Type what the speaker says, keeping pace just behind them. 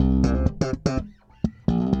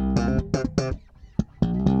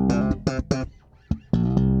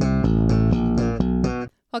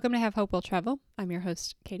Welcome to Have Hope Will Travel. I'm your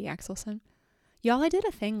host, Katie Axelson. Y'all, I did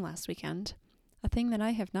a thing last weekend, a thing that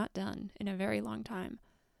I have not done in a very long time.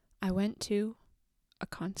 I went to a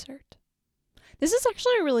concert. This is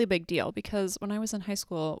actually a really big deal because when I was in high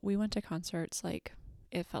school, we went to concerts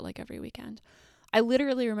it felt like every weekend. I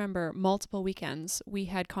literally remember multiple weekends. We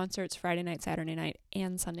had concerts Friday night, Saturday night,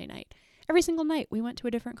 and Sunday night. Every single night we went to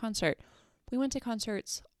a different concert. We went to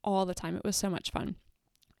concerts all the time. It was so much fun.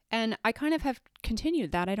 And I kind of have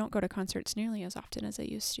continued that. I don't go to concerts nearly as often as I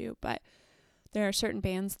used to, but there are certain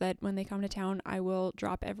bands that when they come to town, I will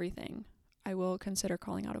drop everything. I will consider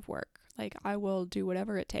calling out of work. I will do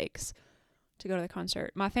whatever it takes to go to the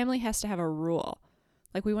concert. My family has to have a rule.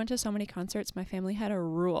 We went to so many concerts, my family had a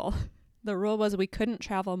rule. The rule was we couldn't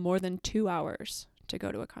travel more than 2 hours to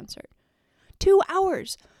go to a concert. 2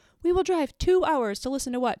 hours! We will drive 2 hours to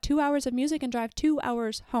listen to what? 2 hours of music and drive 2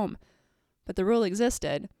 hours home. But the rule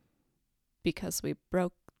existed because we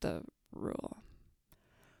broke the rule.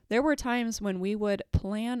 There were times when we would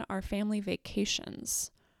plan our family vacations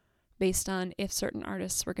based on if certain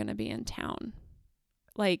artists were going to be in town.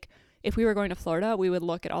 If we were going to Florida, we would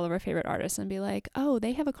look at all of our favorite artists and be like, oh,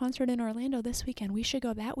 they have a concert in Orlando this weekend. We should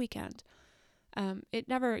go that weekend. It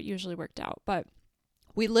never usually worked out, but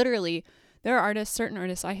we literally, there are certain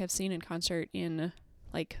artists I have seen in concert in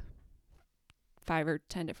 5 or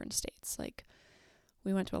 10 different states.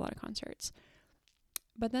 We went to a lot of concerts.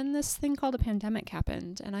 But then this thing called a pandemic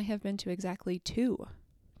happened, and I have been to exactly 2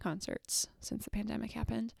 concerts since the pandemic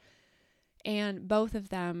happened. And both of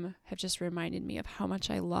them have just reminded me of how much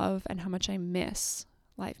I love and how much I miss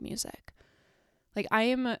live music. I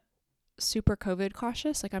am super COVID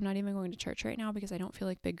cautious. I'm not even going to church right now because I don't feel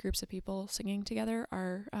like big groups of people singing together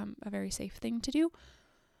are a very safe thing to do.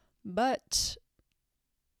 But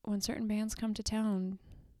when certain bands come to town,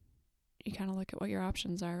 you kind of look at what your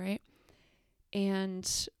options are, right? And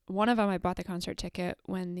one of them, I bought the concert ticket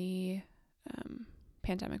when the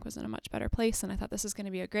pandemic was in a much better place, and I thought this is going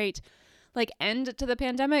to be a great end to the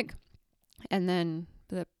pandemic. And then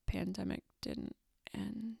the pandemic didn't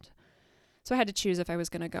end. So I had to choose if I was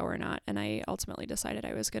going to go or not, and I ultimately decided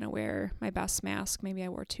I was going to wear my best mask. Maybe I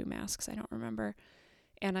wore 2 masks, I don't remember.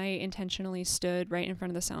 And I intentionally stood right in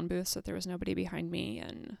front of the sound booth so that there was nobody behind me,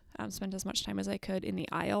 and spent as much time as I could in the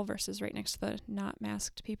aisle versus right next to the not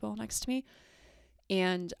masked people next to me.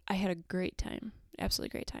 And I had a great time, absolutely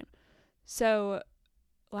great time. So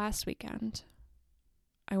last weekend,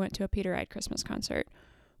 I went to a Peter Wright Christmas concert,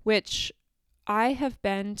 which I have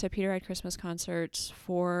been to Peter Wright Christmas concerts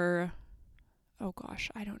for,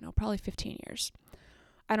 I don't know, probably 15 years.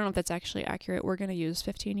 I don't know if that's actually accurate. We're going to use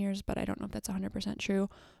 15 years, but I don't know if that's 100% true.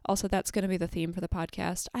 Also, that's going to be the theme for the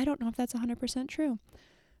podcast. I don't know if that's 100% true.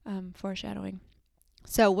 Foreshadowing.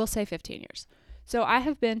 So we'll say 15 years. So I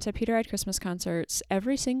have been to Peter Wright Christmas concerts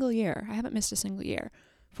every single year. I haven't missed a single year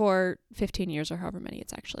for 15 years or however many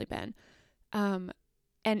it's actually been.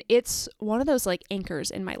 And it's one of those anchors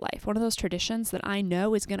in my life, one of those traditions that I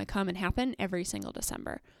know is going to come and happen every single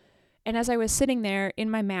December. And as I was sitting there in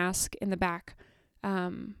my mask in the back,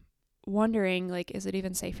 wondering, is it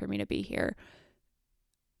even safe for me to be here?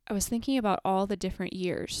 I was thinking about all the different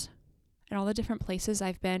years and all the different places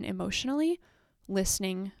I've been emotionally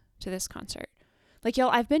listening to this concert.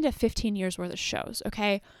 Y'all, I've been to 15 years worth of shows,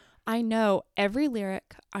 okay? I know every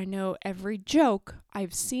lyric. I know every joke.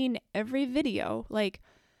 I've seen every video.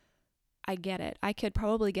 I get it. I could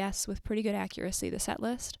probably guess with pretty good accuracy the set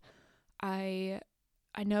list. I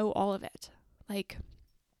know all of it.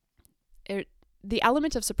 The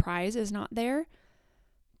element of surprise is not there,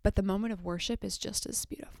 but the moment of worship is just as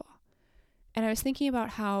beautiful. And I was thinking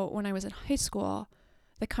about how when I was in high school,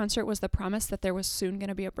 the concert was the promise that there was soon going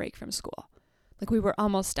to be a break from school. We were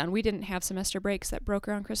almost done. We didn't have semester breaks that broke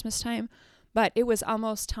around Christmas time, but it was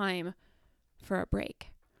almost time for a break.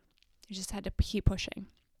 You just had to keep pushing.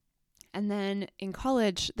 And then in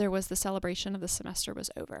college, there was the celebration of the semester was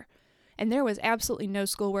over. And there was absolutely no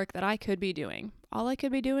schoolwork that I could be doing. All I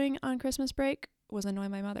could be doing on Christmas break was annoy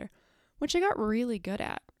my mother, which I got really good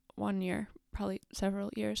at one year, probably several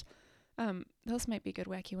years. Those might be good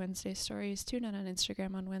Wacky Wednesday stories. Tune in on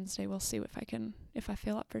Instagram on Wednesday. We'll see if I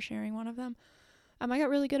feel up for sharing one of them. I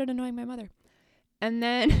got really good at annoying my mother. And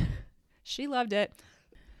then she loved it.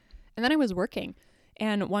 And then I was working.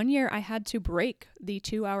 And one year I had to break the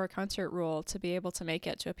 2-hour concert rule to be able to make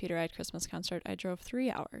it to a Peter Wright Christmas concert. I drove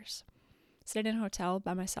 3 hours, stayed in a hotel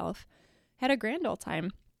by myself, had a grand old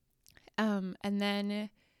time. And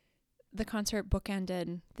then the concert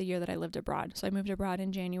bookended the year that I lived abroad. So I moved abroad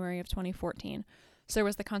in January of 2014. So there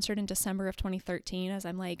was the concert in December of 2013 as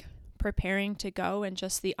I'm preparing to go, and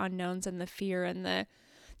just the unknowns and the fear and the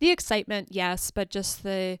The excitement, yes, but just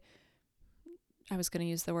I was going to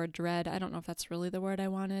use the word dread. I don't know if that's really the word I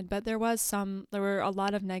wanted, but there were a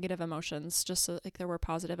lot of negative emotions, just like there were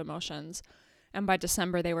positive emotions. And by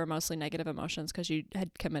December, they were mostly negative emotions because you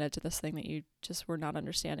had committed to this thing that you just were not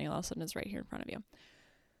understanding. All of a sudden, is right here in front of you.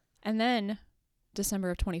 And then December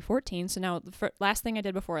of 2014. So now the last thing I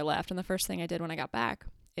did before I left and the first thing I did when I got back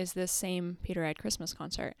is this same Peter Eyed Christmas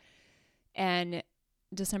concert. And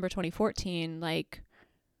December 2014, like,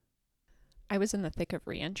 I was in the thick of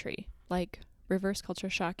re-entry. Like, reverse culture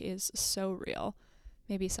shock is so real.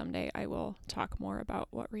 Maybe someday I will talk more about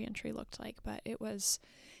what re-entry looked like, but it was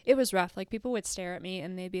rough. Like, people would stare at me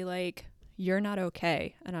and they'd be like, "You're not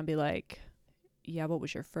okay." And I'd be like, "Yeah, what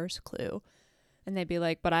was your first clue?" And they'd be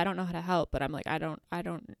like, "But I don't know how to help." But I'm like, I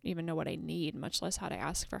don't even know what I need, much less how to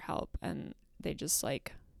ask for help. And they just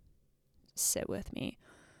like sit with me.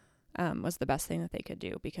 Was the best thing that they could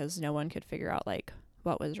do because no one could figure out like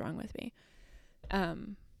what was wrong with me.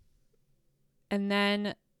 And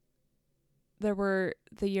then there were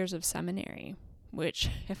the years of seminary, which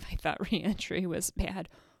if I thought re-entry was bad,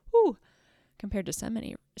 compared to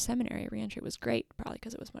seminary re-entry was great, probably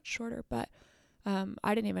because it was much shorter. But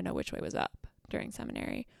I didn't even know which way was up during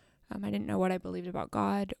seminary. I didn't know what I believed about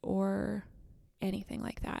God or anything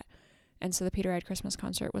like that. And so the Peter Eyed Christmas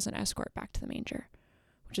concert was an escort back to the manger,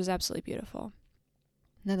 which is absolutely beautiful.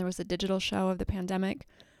 And then there was a digital show of the pandemic,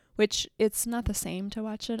 which it's not the same to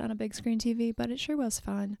watch it on a big screen TV, but it sure was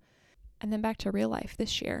fun. And then back to real life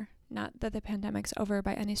this year. Not that the pandemic's over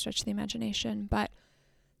by any stretch of the imagination, but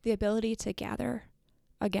the ability to gather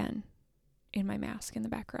again in my mask in the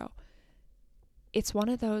back row. It's one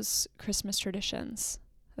of those Christmas traditions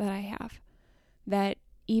that I have that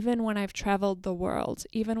even when I've traveled the world,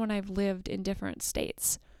 even when I've lived in different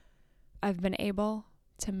states, I've been able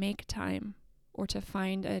to make time or to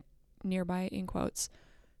find a nearby, in quotes,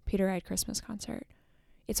 Peter Eyed Christmas concert.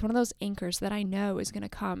 It's one of those anchors that I know is going to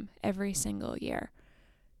come every single year.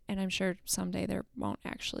 And I'm sure someday there won't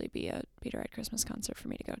actually be a Peter Eyed Christmas concert for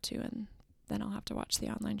me to go to, and then I'll have to watch the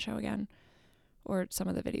online show again or some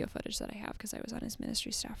of the video footage that I have because I was on his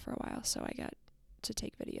ministry staff for a while, so I got to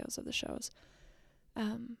take videos of the shows.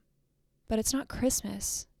 But it's not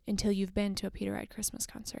Christmas until you've been to a Peter Eyed Christmas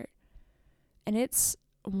concert. And it's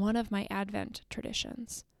one of my Advent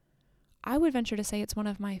traditions. I would venture to say it's one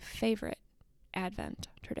of my favorite Advent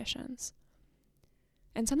traditions.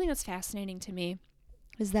 And something that's fascinating to me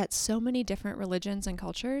is that so many different religions and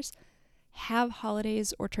cultures have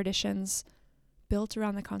holidays or traditions built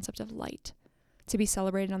around the concept of light to be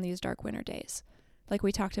celebrated on these dark winter days. Like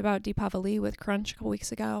we talked about Deepavali with Crunch a couple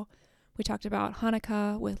weeks ago. We talked about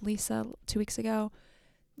Hanukkah with Lisa 2 weeks ago.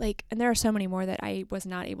 And there are so many more that I was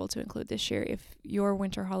not able to include this year. If your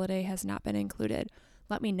winter holiday has not been included,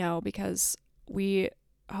 let me know, because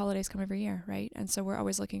holidays come every year, right? And so we're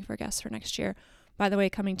always looking for guests for next year. By the way,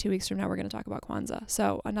 coming 2 weeks from now, we're going to talk about Kwanzaa.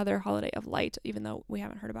 So another holiday of light, even though we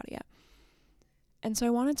haven't heard about it yet. And so I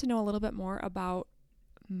wanted to know a little bit more about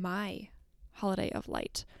my holiday of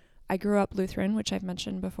light. I grew up Lutheran, which I've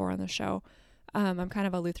mentioned before on the show. I'm kind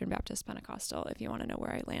of a Lutheran Baptist Pentecostal, if you want to know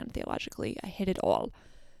where I land theologically. I hit it all.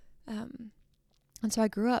 And so I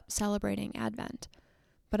grew up celebrating Advent.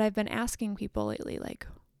 But I've been asking people lately, like,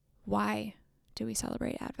 why do we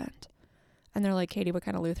celebrate Advent? And they're like, "Katie, what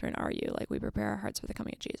kind of Lutheran are you? Like, we prepare our hearts for the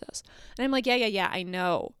coming of Jesus." And I'm like, yeah, I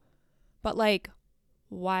know. But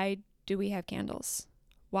why do we have candles?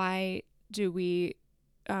 Why do we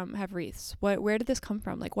have wreaths? Where did this come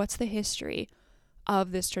from? Like, what's the history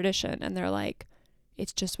of this tradition? And they're like,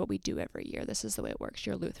 "It's just what we do every year. This is the way it works.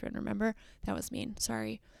 You're Lutheran, remember?" That was mean.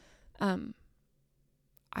 Sorry.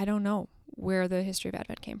 I don't know where the history of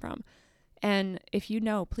Advent came from. And if you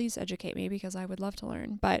know, please educate me, because I would love to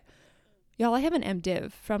learn. But y'all, I have an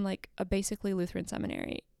MDiv from a basically Lutheran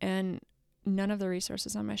seminary, and none of the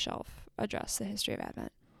resources on my shelf address the history of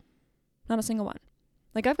Advent. Not a single one.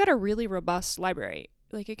 I've got a really robust library.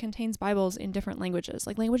 It contains Bibles in different languages,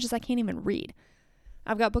 languages I can't even read.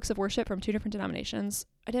 I've got books of worship from 2 different denominations.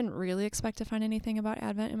 I didn't really expect to find anything about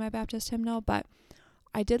Advent in my Baptist hymnal, but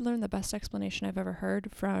I did learn the best explanation I've ever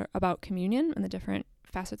heard about communion and the different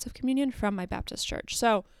facets of communion from my Baptist church.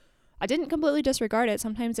 So I didn't completely disregard it.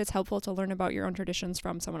 Sometimes it's helpful to learn about your own traditions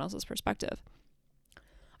from someone else's perspective.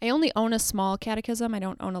 I only own a small catechism. I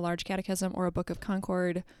don't own a large catechism or a Book of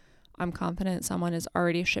Concord. I'm confident someone is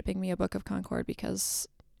already shipping me a Book of Concord, because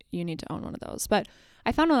you need to own one of those. But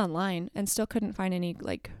I found it online and still couldn't find any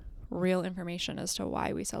real information as to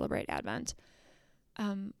why we celebrate Advent.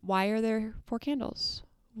 Why are there 4 candles?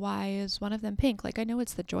 Why is one of them pink? I know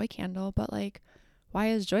it's the joy candle, but why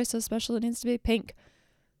is joy so special it needs to be pink?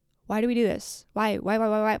 Why do we do this? Why?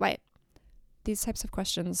 These types of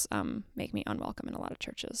questions make me unwelcome in a lot of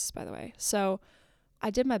churches, by the way. So I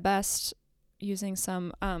did my best using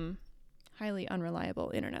some highly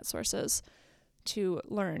unreliable internet sources to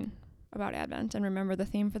learn about Advent and remember the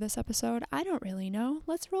theme for this episode. I don't really know.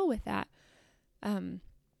 Let's roll with that. I'm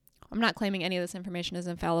not claiming any of this information is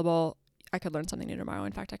infallible. I could learn something new tomorrow.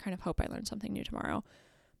 In fact, I kind of hope I learn something new tomorrow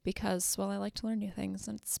because, well, I like to learn new things,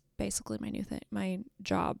 and it's basically my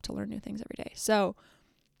job to learn new things every day. So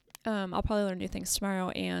I'll probably learn new things tomorrow,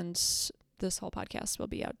 and this whole podcast will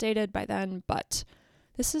be outdated by then, but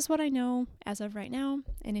this is what I know as of right now.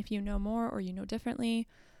 And if you know more or you know differently,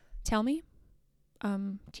 tell me,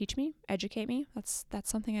 teach me, educate me. That's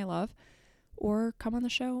something I love. Or come on the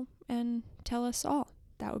show and tell us all.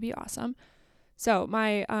 That would be awesome. So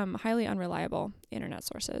my highly unreliable internet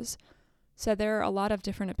sources said there are a lot of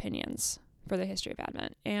different opinions for the history of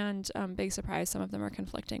Advent. And big surprise, some of them are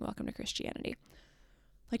conflicting. Welcome to Christianity.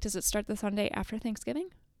 Like, does it start the Sunday after Thanksgiving?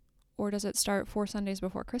 Or does it start 4 Sundays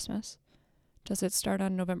before Christmas? Does it start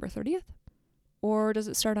on November 30th? Or does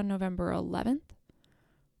it start on November 11th?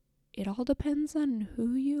 It all depends on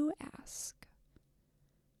who you ask.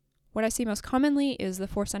 What I see most commonly is the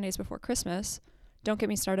 4 Sundays before Christmas. Don't get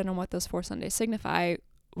me started on what those 4 Sundays signify.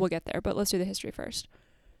 We'll get there, but let's do the history first.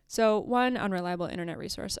 So one unreliable internet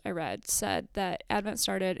resource I read said that Advent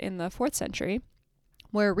started in the 4th century,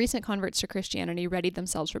 where recent converts to Christianity readied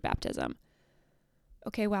themselves for baptism.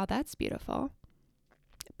 Okay, wow, that's beautiful.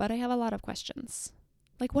 But I have a lot of questions.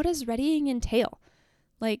 Like, what does readying entail?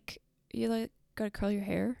 Like, you gotta curl your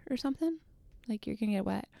hair or something? Like, you're gonna get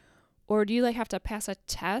wet. Or do you have to pass a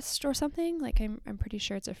test or something? Like, I'm pretty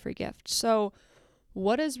sure it's a free gift. So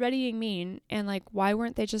what does readying mean? And why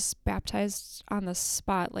weren't they just baptized on the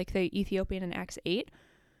spot like the Ethiopian in Acts 8?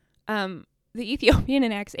 The Ethiopian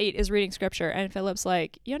in Acts 8 is reading scripture, and Philip's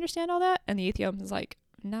like, you understand all that? And the Ethiopian's like,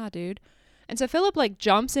 nah, dude. And so Philip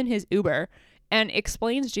jumps in his Uber and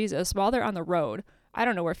explains Jesus while they're on the road. I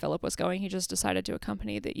don't know where Philip was going. He just decided to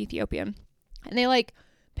accompany the Ethiopian. And they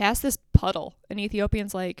pass this puddle. And the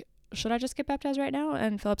Ethiopian's like, should I just get baptized right now?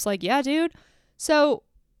 And Philip's like, yeah, dude. So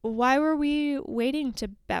why were we waiting to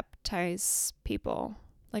baptize people?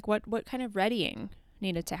 What kind of readying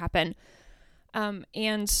needed to happen?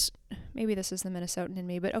 And maybe this is the Minnesotan in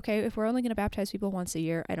me, but okay, if we're only going to baptize people once a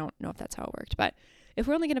year, I don't know if that's how it worked, but if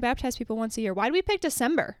we're only going to baptize people once a year, why do we pick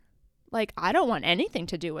December? I don't want anything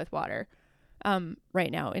to do with water.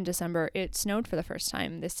 Right now in December, it snowed for the first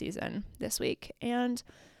time this season, this week. And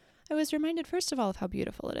I was reminded, first of all, of how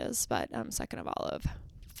beautiful it is, but second of all, of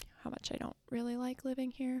how much I don't really like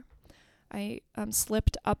living here. I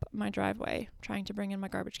slipped up my driveway trying to bring in my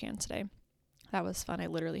garbage can today. That was fun. I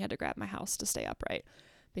literally had to grab my house to stay upright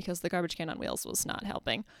because the garbage can on wheels was not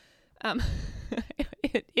helping.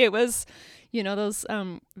 It was, those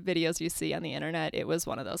videos you see on the internet. It was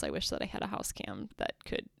one of those. I wish that I had a house cam that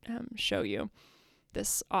could show you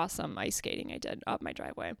this awesome ice skating I did up my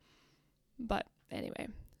driveway. But anyway,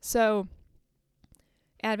 so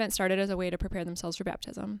Advent started as a way to prepare themselves for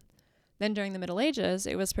baptism. Then during the Middle Ages,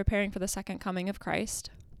 it was preparing for the second coming of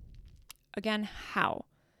Christ. Again, how?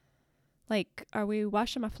 Are we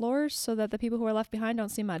washing my floors so that the people who are left behind don't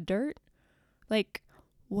see my dirt?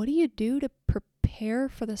 What do you do to prepare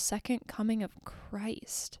for the second coming of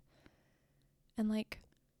Christ? And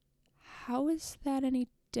how is that any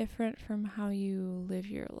different from how you live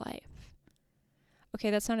your life?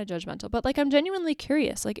 Okay, that sounded judgmental, but I'm genuinely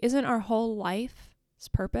curious. Isn't our whole life's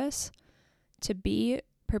purpose to be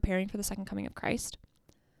preparing for the second coming of Christ?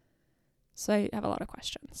 So I have a lot of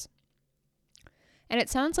questions. And it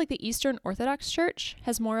sounds like the Eastern Orthodox Church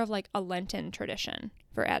has more of a Lenten tradition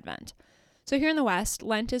for Advent. So here in the West,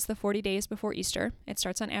 Lent is the 40 days before Easter. It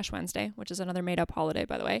starts on Ash Wednesday, which is another made-up holiday,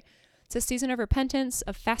 by the way. It's a season of repentance,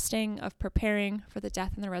 of fasting, of preparing for the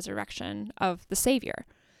death and the resurrection of the Savior.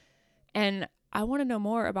 And I want to know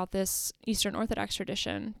more about this Eastern Orthodox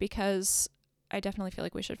tradition because I definitely feel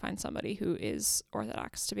like we should find somebody who is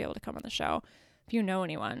Orthodox to be able to come on the show. If you know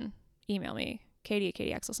anyone, email me,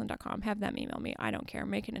 katie@katieaxelson.com. Have them email me. I don't care.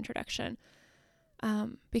 Make an introduction.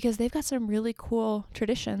 Because they've got some really cool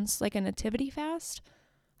traditions, like a nativity fast.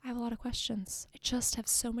 I have a lot of questions. I just have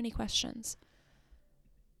so many questions.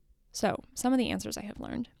 So, some of the answers I have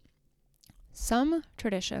learned. Some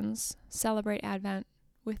traditions celebrate Advent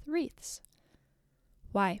with wreaths.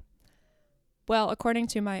 Why? Well, according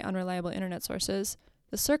to my unreliable internet sources,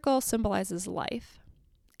 the circle symbolizes life,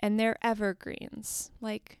 and they're evergreens,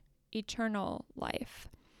 eternal life.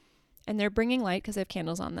 And they're bringing light, because they have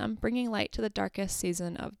candles on them, bringing light to the darkest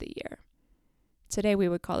season of the year. Today we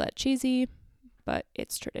would call that cheesy, but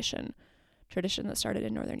it's tradition. tradition that started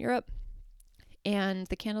in Northern Europe. And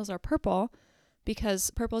the candles are purple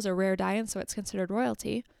because purple is a rare dye, and so it's considered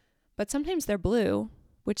royalty. But sometimes they're blue,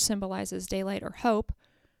 which symbolizes daylight or hope.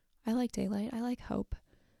 I like daylight. I like hope.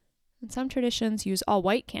 And some traditions use all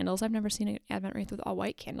white candles. I've never seen an Advent wreath with all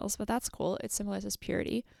white candles, but that's cool. It symbolizes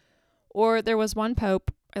purity. Or there was one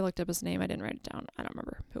pope, I looked up his name, I didn't write it down. I don't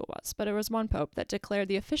remember who it was, but it was one pope that declared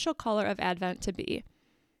the official color of Advent to be,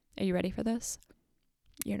 are you ready for this?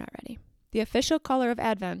 You're not ready. The official color of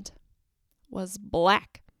Advent was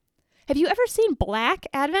black. Have you ever seen black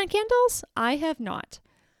Advent candles? I have not.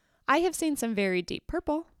 I have seen some very deep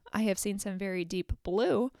purple. I have seen some very deep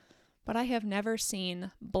blue, but I have never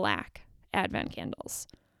seen black Advent candles.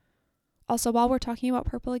 Also, while we're talking about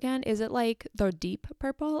purple again, is it like the deep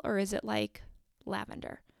purple or is it like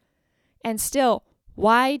lavender? And still,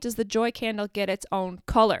 why does the joy candle get its own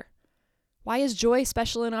color? Why is joy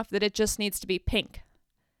special enough that it just needs to be pink?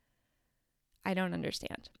 I don't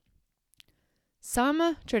understand.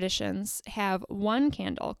 Some traditions have one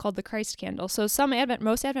candle called the Christ candle. So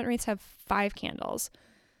most Advent wreaths have 5 candles.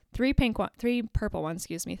 3 purple ones,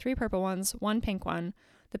 1 pink one.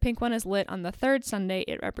 The pink one is lit on the 3rd Sunday.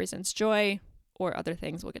 It represents joy or other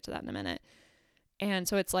things. We'll get to that in a minute. And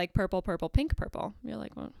so it's like purple, purple, pink, purple. You're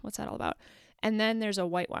like, well, what's that all about? And then there's a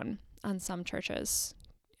white one on some churches,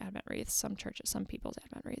 Advent wreaths, some people's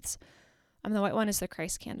Advent wreaths. The white one is the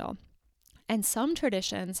Christ candle. And some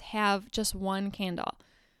traditions have just one candle,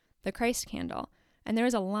 the Christ candle. And there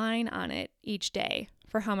is a line on it each day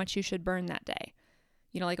for how much you should burn that day.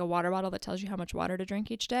 You know, like a water bottle that tells you how much water to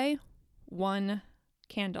drink each day. One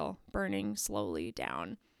candle burning slowly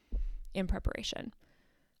down in preparation.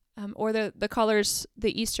 Or the colors,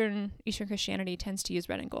 the Eastern Christianity tends to use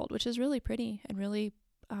red and gold, which is really pretty and really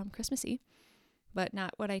Christmassy, but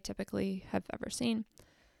not what I typically have ever seen.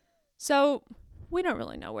 So we don't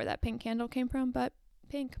really know where that pink candle came from, but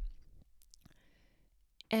pink.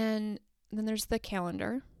 And then there's the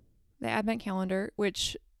calendar, the Advent calendar,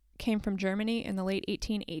 which came from Germany in the late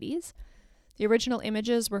 1880s. The original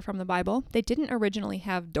images were from the Bible. They didn't originally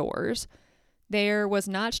have doors. There was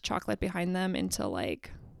not chocolate behind them until I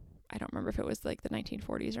don't remember if it was like the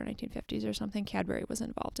 1940s or 1950s or something. Cadbury was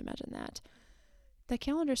involved, imagine that. The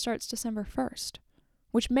calendar starts December 1st,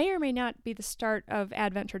 which may or may not be the start of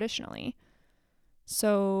Advent traditionally.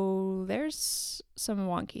 So there's some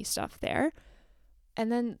wonky stuff there. And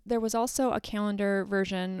then there was also a calendar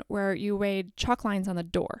version where you weighed chalk lines on the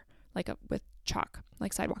door, with chalk,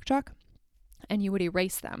 like sidewalk chalk, and you would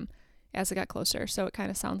erase them as it got closer. So it kind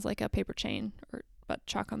of sounds like a paper chain, but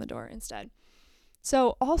chalk on the door instead.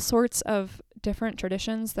 So all sorts of different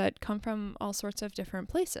traditions that come from all sorts of different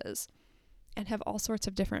places and have all sorts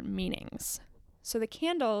of different meanings. So the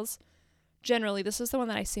candles, generally, this is the one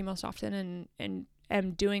that I see most often and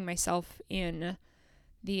am doing myself in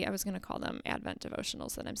I was going to call them Advent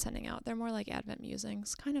devotionals that I'm sending out. They're more like Advent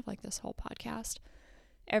musings, kind of like this whole podcast.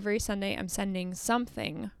 Every Sunday, I'm sending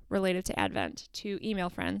something related to Advent to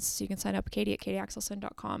email friends. So you can sign up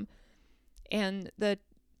katie@katieaxelson.com. And the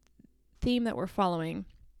theme that we're following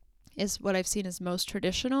is what I've seen as most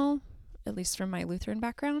traditional, at least from my Lutheran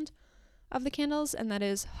background, of the candles, and that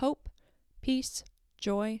is hope, peace,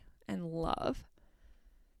 joy, and love.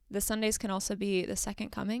 The Sundays can also be the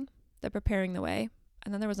second coming, the preparing the way.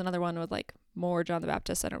 And then there was another one with more John the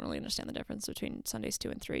Baptist. I don't really understand the difference between Sundays 2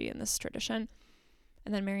 and 3 in this tradition.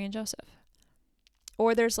 And then Mary and Joseph.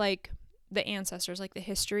 Or there's the ancestors, the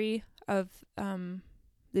history of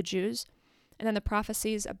the Jews. And then the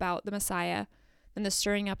prophecies about the Messiah. Then the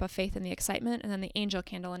stirring up of faith and the excitement. And then the angel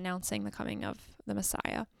candle announcing the coming of the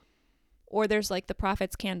Messiah. Or there's the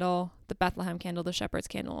prophet's candle, the Bethlehem candle, the shepherd's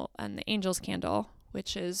candle, and the angel's candle,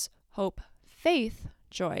 which is hope, faith,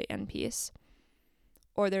 joy, and peace.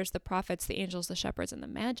 Or there's the prophets, the angels, the shepherds, and the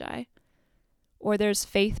magi. Or there's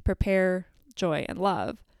faith, prepare, joy, and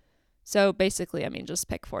love. So basically, just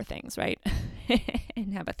pick 4 things, right?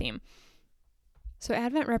 And have a theme. So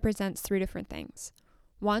Advent represents 3 different things.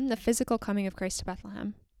 1, the physical coming of Christ to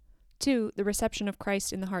Bethlehem. 2, the reception of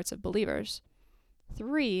Christ in the hearts of believers.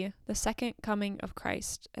 3, the second coming of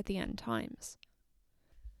Christ at the end times.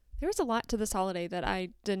 There's a lot to this holiday that I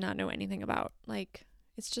did not know anything about.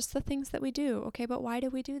 It's just the things that we do. Okay, but why do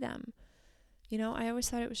we do them? I always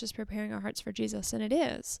thought it was just preparing our hearts for Jesus, and it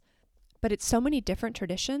is. But it's so many different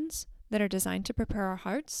traditions that are designed to prepare our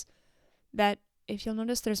hearts that if you'll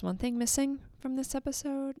notice, there's one thing missing from this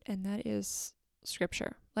episode, and that is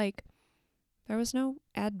scripture. There was no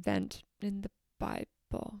Advent in the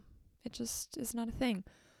Bible. It just is not a thing.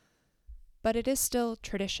 But it is still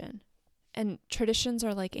tradition. And traditions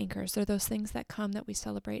are like anchors. They're those things that come that we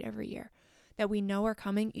celebrate every year, that we know are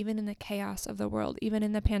coming, even in the chaos of the world, even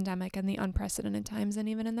in the pandemic and the unprecedented times, and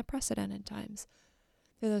even in the precedented times.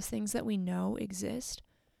 They're those things that we know exist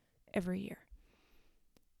every year.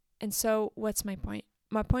 And so what's my point?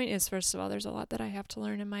 My point is, first of all, there's a lot that I have to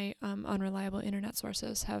learn, and my unreliable internet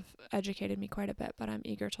sources have educated me quite a bit, but I'm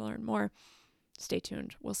eager to learn more. Stay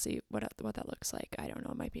tuned. We'll see what that looks like. I don't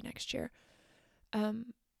know. It might be next year.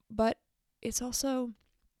 But it's also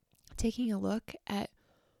taking a look at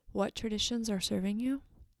what traditions are serving you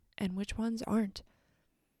and which ones aren't,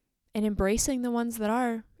 and embracing the ones that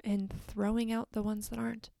are and throwing out the ones that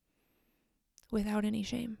aren't without any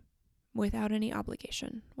shame, without any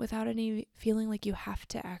obligation, without any feeling like you have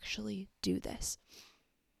to actually do this.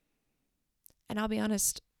 And I'll be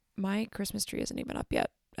honest, my Christmas tree isn't even up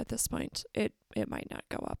yet at this point. It might not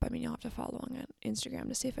go up. I mean, you'll have to follow along on Instagram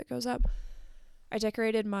to see if it goes up. I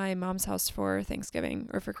decorated my mom's house for Thanksgiving,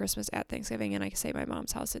 or for Christmas at Thanksgiving, and I say my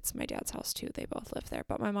mom's house, it's my dad's house too. They both live there,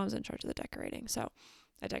 but my mom's in charge of the decorating, so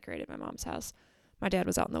I decorated my mom's house. My dad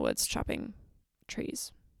was out in the woods chopping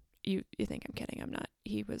trees. You think I'm kidding? I'm not.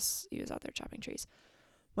 He was out there chopping trees.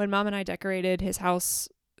 When Mom and I decorated his house,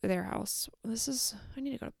 their house, I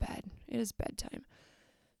need to go to bed. It is bedtime.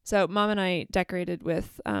 So Mom and I decorated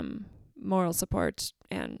with moral support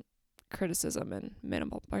and criticism and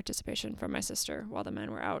minimal participation from my sister while the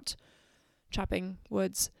men were out chopping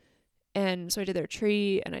woods. And so I did their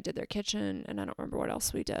tree and I did their kitchen, and I don't remember what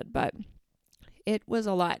else we did, but it was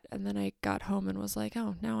a lot. And then I got home and was like,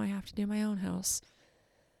 oh, now I have to do my own house.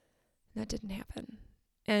 That didn't happen.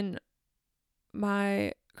 And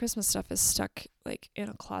my Christmas stuff is stuck like in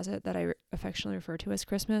a closet that I affectionately refer to as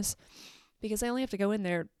Christmas, because I only have to go in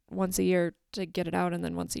there once a year to get it out and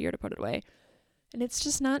then once a year to put it away. And it's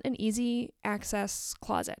just not an easy access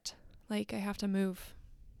closet. Like, I have to move.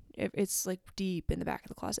 It's like deep in the back of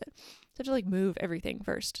the closet. So I have to like move everything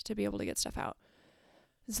first to be able to get stuff out.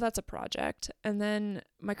 And so that's a project. And then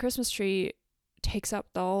my Christmas tree takes up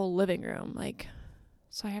the whole living room.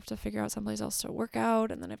 So I have to figure out someplace else to work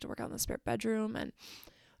out, and then I have to work out in the spare bedroom. And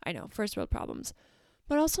I know, first world problems.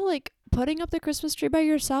 But also, like, putting up the Christmas tree by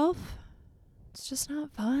yourself, it's just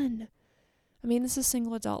not fun. I mean, this is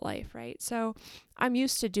single adult life, right? So I'm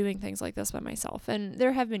used to doing things like this by myself. And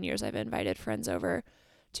there have been years I've invited friends over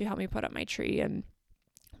to help me put up my tree. And,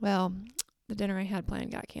 well, the dinner I had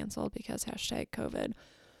planned got canceled because #COVID.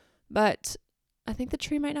 But I think the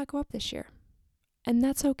tree might not go up this year. And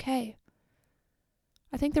that's okay.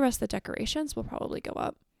 I think the rest of the decorations will probably go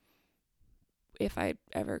up if I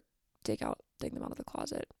ever dig them out of the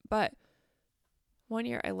closet. But one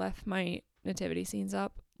year I left my nativity scenes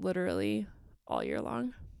up literally all year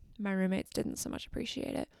long. My roommates didn't so much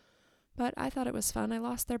appreciate it, but I thought it was fun. I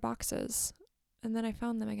lost their boxes, and then I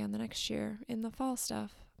found them again the next year in the fall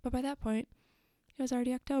stuff. But by that point, it was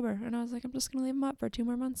already October, and I was like, I'm just going to leave them up for 2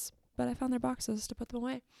 more months. But I found their boxes to put them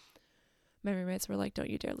away. My roommates were like, don't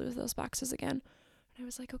you dare lose those boxes again. And I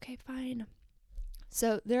was like, okay, fine.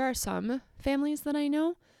 So there are some families that I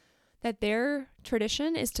know that their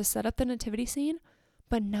tradition is to set up the nativity scene,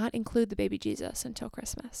 but not include the baby Jesus until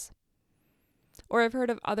Christmas. Or I've heard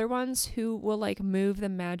of other ones who will like move the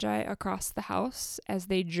Magi across the house as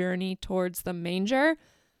they journey towards the manger.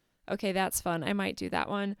 Okay, that's fun. I might do that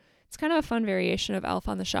one. It's kind of a fun variation of Elf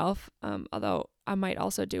on the Shelf, although I might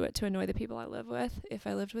also do it to annoy the people I live with, if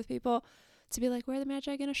I lived with people, to be like, where are the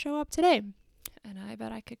Magi going to show up today? And I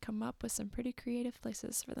bet I could come up with some pretty creative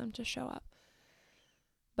places for them to show up.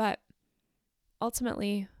 But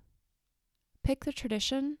ultimately, pick the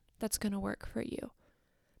tradition that's going to work for you.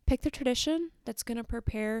 Pick the tradition that's going to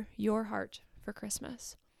prepare your heart for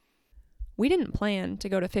Christmas. We didn't plan to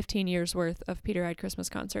go to 15 years worth of Peter Hyde Christmas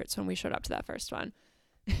concerts when we showed up to that first one.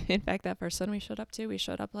 In fact, that first one we showed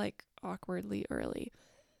up like awkwardly early,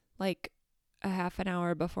 like a half an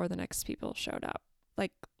hour before the next people showed up.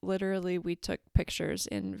 Like literally we took pictures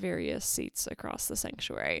in various seats across the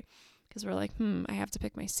sanctuary because we're like, I have to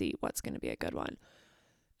pick my seat. What's going to be a good one?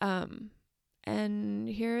 And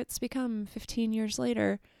here it's become 15 years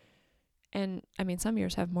later. And I mean, some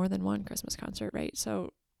years have more than one Christmas concert, right?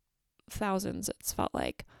 So thousands, it's felt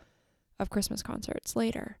like, of Christmas concerts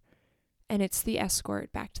later. And it's the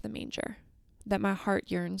escort back to the manger that my heart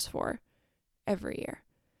yearns for every year.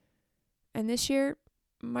 And this year,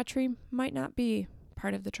 my tree might not be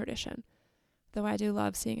part of the tradition, though I do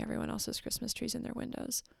love seeing everyone else's Christmas trees in their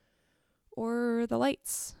windows. Or the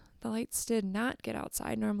lights. The lights did not get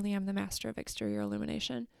outside. Normally I'm the master of exterior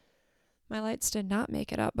illumination. My lights did not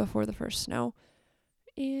make it up before the first snow,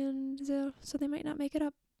 and so they might not make it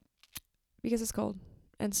up because it's cold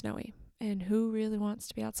and snowy, and who really wants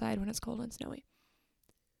to be outside when it's cold and snowy?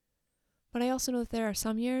 But I also know that there are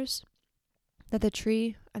some years that the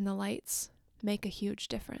tree and the lights make a huge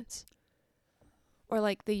difference. Or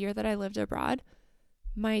like the year that I lived abroad,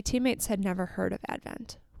 my teammates had never heard of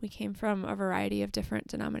Advent. We came from a variety of different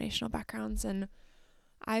denominational backgrounds, and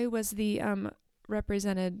I was the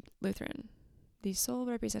represented Lutheran, the sole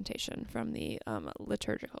representation from the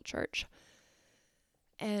liturgical church.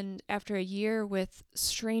 And after a year with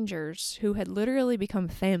strangers who had literally become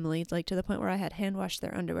family, like to the point where I had hand washed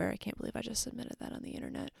their underwear, I can't believe I just admitted that on the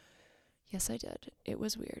internet. Yes, I did. It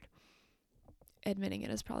was weird. Admitting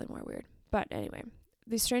it is probably more weird. But anyway,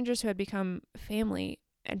 these strangers who had become family,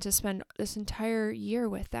 and to spend this entire year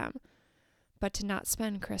with them, but to not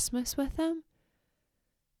spend Christmas with them,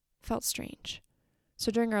 felt strange.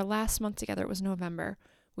 So during our last month together, it was November,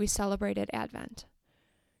 we celebrated Advent.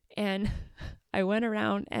 And I went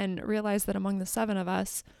around and realized that among the 7 of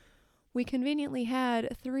us, we conveniently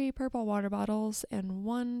had 3 purple water bottles and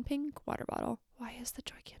 1 pink water bottle. Why is the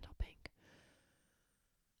joy candle pink?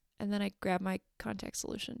 And then I grabbed my contact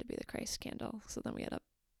solution to be the Christ candle. So then we had a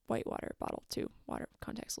white water bottle too, water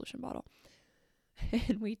contact solution bottle.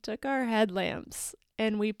 And we took our headlamps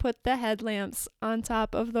and we put the headlamps on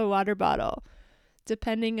top of the water bottle,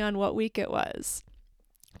 depending on what week it was,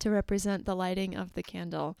 to represent the lighting of the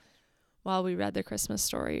candle while we read the Christmas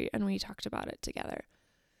story and we talked about it together.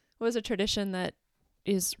 It was a tradition that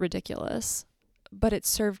is ridiculous, but it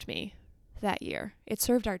served me that year. It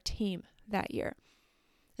served our team that year.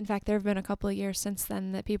 In fact, there have been a couple of years since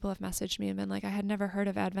then that people have messaged me and been like, I had never heard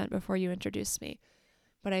of Advent before you introduced me,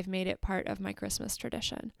 but I've made it part of my Christmas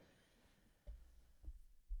tradition.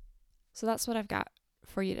 So that's what I've got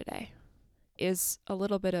for you today, is a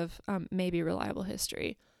little bit of maybe reliable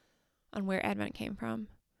history on where Advent came from,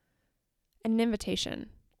 and an invitation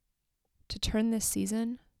to turn this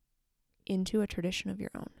season into a tradition of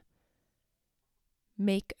your own.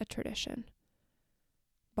 Make a tradition.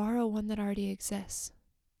 Borrow one that already exists.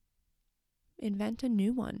 Invent a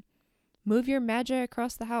new one. Move your magic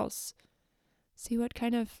across the house. See what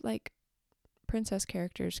kind of like princess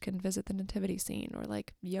characters can visit the nativity scene, or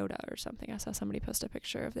like Yoda or something. I saw somebody post a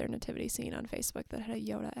picture of their nativity scene on Facebook that had a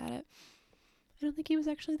Yoda at it. I don't think he was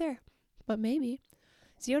actually there, but maybe.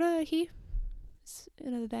 Is Yoda a he? Is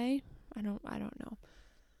it a they? I don't know.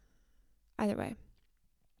 Either way,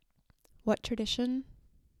 what tradition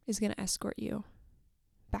is going to escort you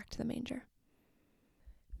back to the manger?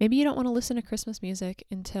 Maybe you don't want to listen to Christmas music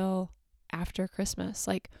until after Christmas.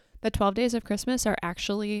 Like the 12 days of Christmas are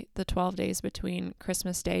actually the 12 days between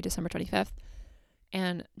Christmas Day, December 25th,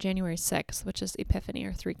 and January 6th, which is Epiphany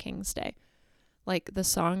or Three Kings Day. Like the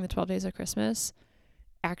song, The 12 Days of Christmas,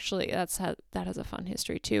 actually that has a fun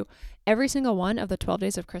history too. Every single one of the 12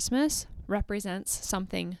 days of Christmas represents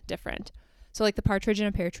something different. So like the partridge in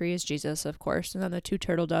a pear tree is Jesus, of course, and then the 2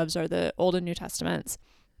 turtle doves are the Old and New Testaments.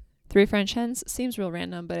 3 French hens seems real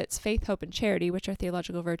random, but it's faith, hope, and charity, which are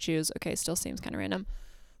theological virtues. Okay, still seems kind of random.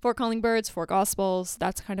 4 calling birds, 4 gospels,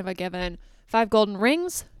 that's kind of a given. 5 golden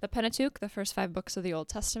rings, the Pentateuch, the first 5 books of the Old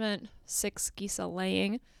Testament. 6 geese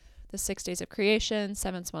laying, the 6 days of creation.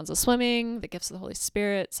 7 swans of swimming, the gifts of the Holy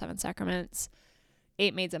Spirit. 7 sacraments.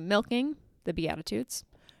 8 maids of milking, the Beatitudes.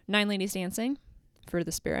 9 ladies dancing, fruit of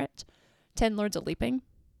the Spirit. 10 lords of leaping.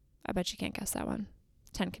 I bet you can't guess that one.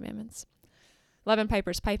 10 commandments. 11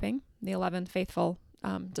 pipers piping, the 11 faithful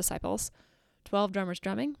disciples. 12 drummers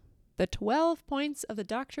drumming, the 12 points of the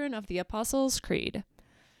doctrine of the Apostles' Creed.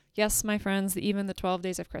 Yes, my friends, even the 12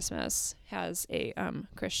 days of Christmas has a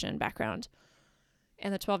Christian background.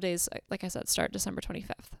 And the 12 days, like I said, start December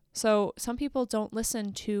 25th. So some people don't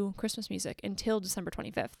listen to Christmas music until December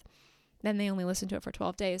 25th. Then they only listen to it for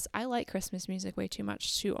 12 days. I like Christmas music way too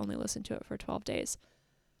much to only listen to it for 12 days.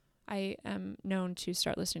 I am known to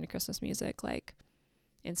start listening to Christmas music like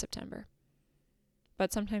in September.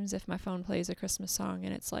 But sometimes if my phone plays a Christmas song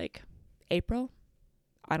and it's like April,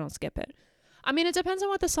 I don't skip it. I mean, it depends on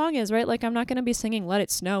what the song is, right? Like I'm not going to be singing Let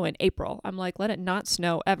It Snow in April. I'm like, let it not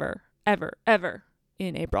snow ever, ever, ever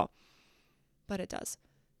in April. But it does.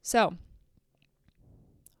 So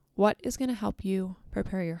what is going to help you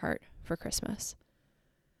prepare your heart for Christmas?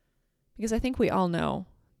 Because I think we all know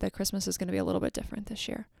that Christmas is going to be a little bit different this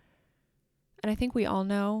year. And I think we all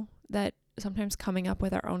know that sometimes coming up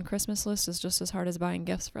with our own Christmas list is just as hard as buying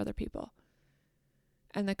gifts for other people.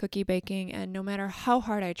 And the cookie baking, and no matter how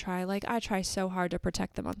hard I try, like I try so hard to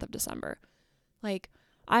protect the month of December. Like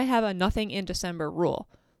I have a nothing in December rule.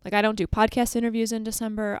 Like I don't do podcast interviews in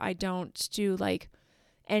December. I don't do like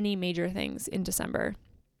any major things in December.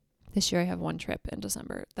 This year I have 1 trip in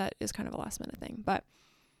December. That is kind of a last minute thing, but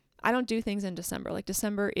I don't do things in December. Like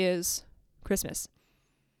December is Christmas.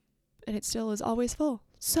 And it still is always full.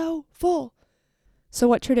 So full. So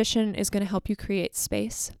what tradition is going to help you create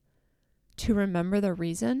space to remember the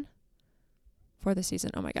reason for the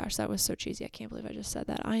season? Oh my gosh, that was so cheesy. I can't believe I just said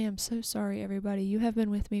that. I am so sorry, everybody. You have been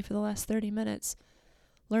with me for the last 30 minutes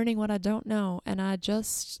learning what I don't know, and I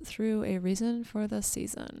just threw a reason for the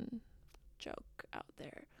season joke out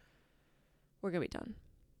there. We're going to be done.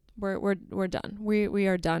 We're done. We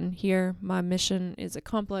are done here. My mission is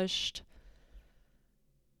accomplished.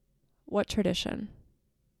 What tradition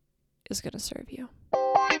is going to serve you?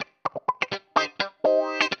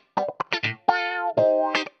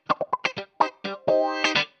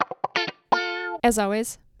 As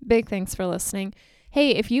always, big thanks for listening.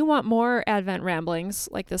 Hey, if you want more Advent ramblings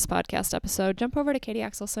like this podcast episode, jump over to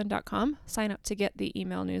katieaxelson.com, sign up to get the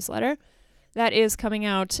email newsletter. That is coming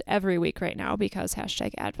out every week right now because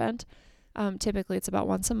 #Advent. Typically it's about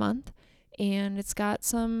once a month, and it's got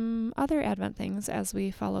some other Advent things as we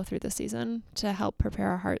follow through the season to help prepare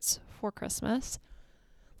our hearts for Christmas.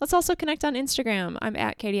 Let's also connect on Instagram. I'm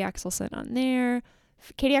at Katie Axelson on there,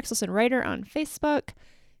 Katie Axelson Writer on Facebook.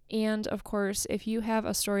 And of course, if you have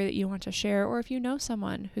a story that you want to share, or if you know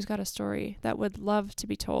someone who's got a story that would love to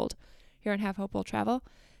be told here on Have Hope Will Travel,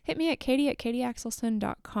 hit me at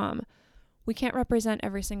katie@katieaxelson.com. We can't represent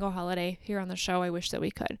every single holiday here on the show. I wish that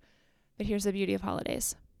we could. But here's the beauty of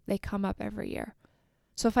holidays. They come up every year.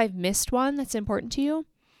 So if I've missed one that's important to you,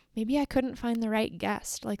 maybe I couldn't find the right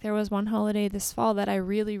guest. Like there was one holiday this fall that I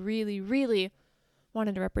really, really, really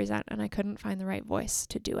wanted to represent, and I couldn't find the right voice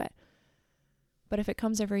to do it. But if it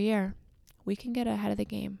comes every year, we can get ahead of the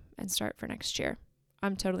game and start for next year.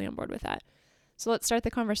 I'm totally on board with that. So let's start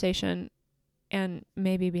the conversation, and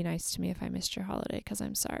maybe be nice to me if I missed your holiday, because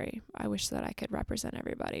I'm sorry. I wish that I could represent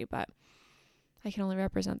everybody, but I can only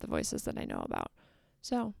represent the voices that I know about.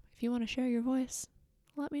 So if you want to share your voice,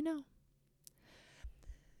 let me know.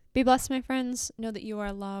 Be blessed, my friends. Know that you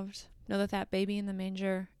are loved. Know that that baby in the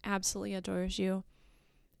manger absolutely adores you.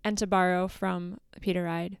 And to borrow from Peter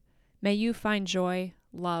Ride, may you find joy,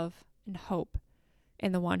 love, and hope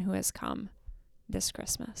in the one who has come this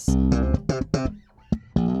Christmas.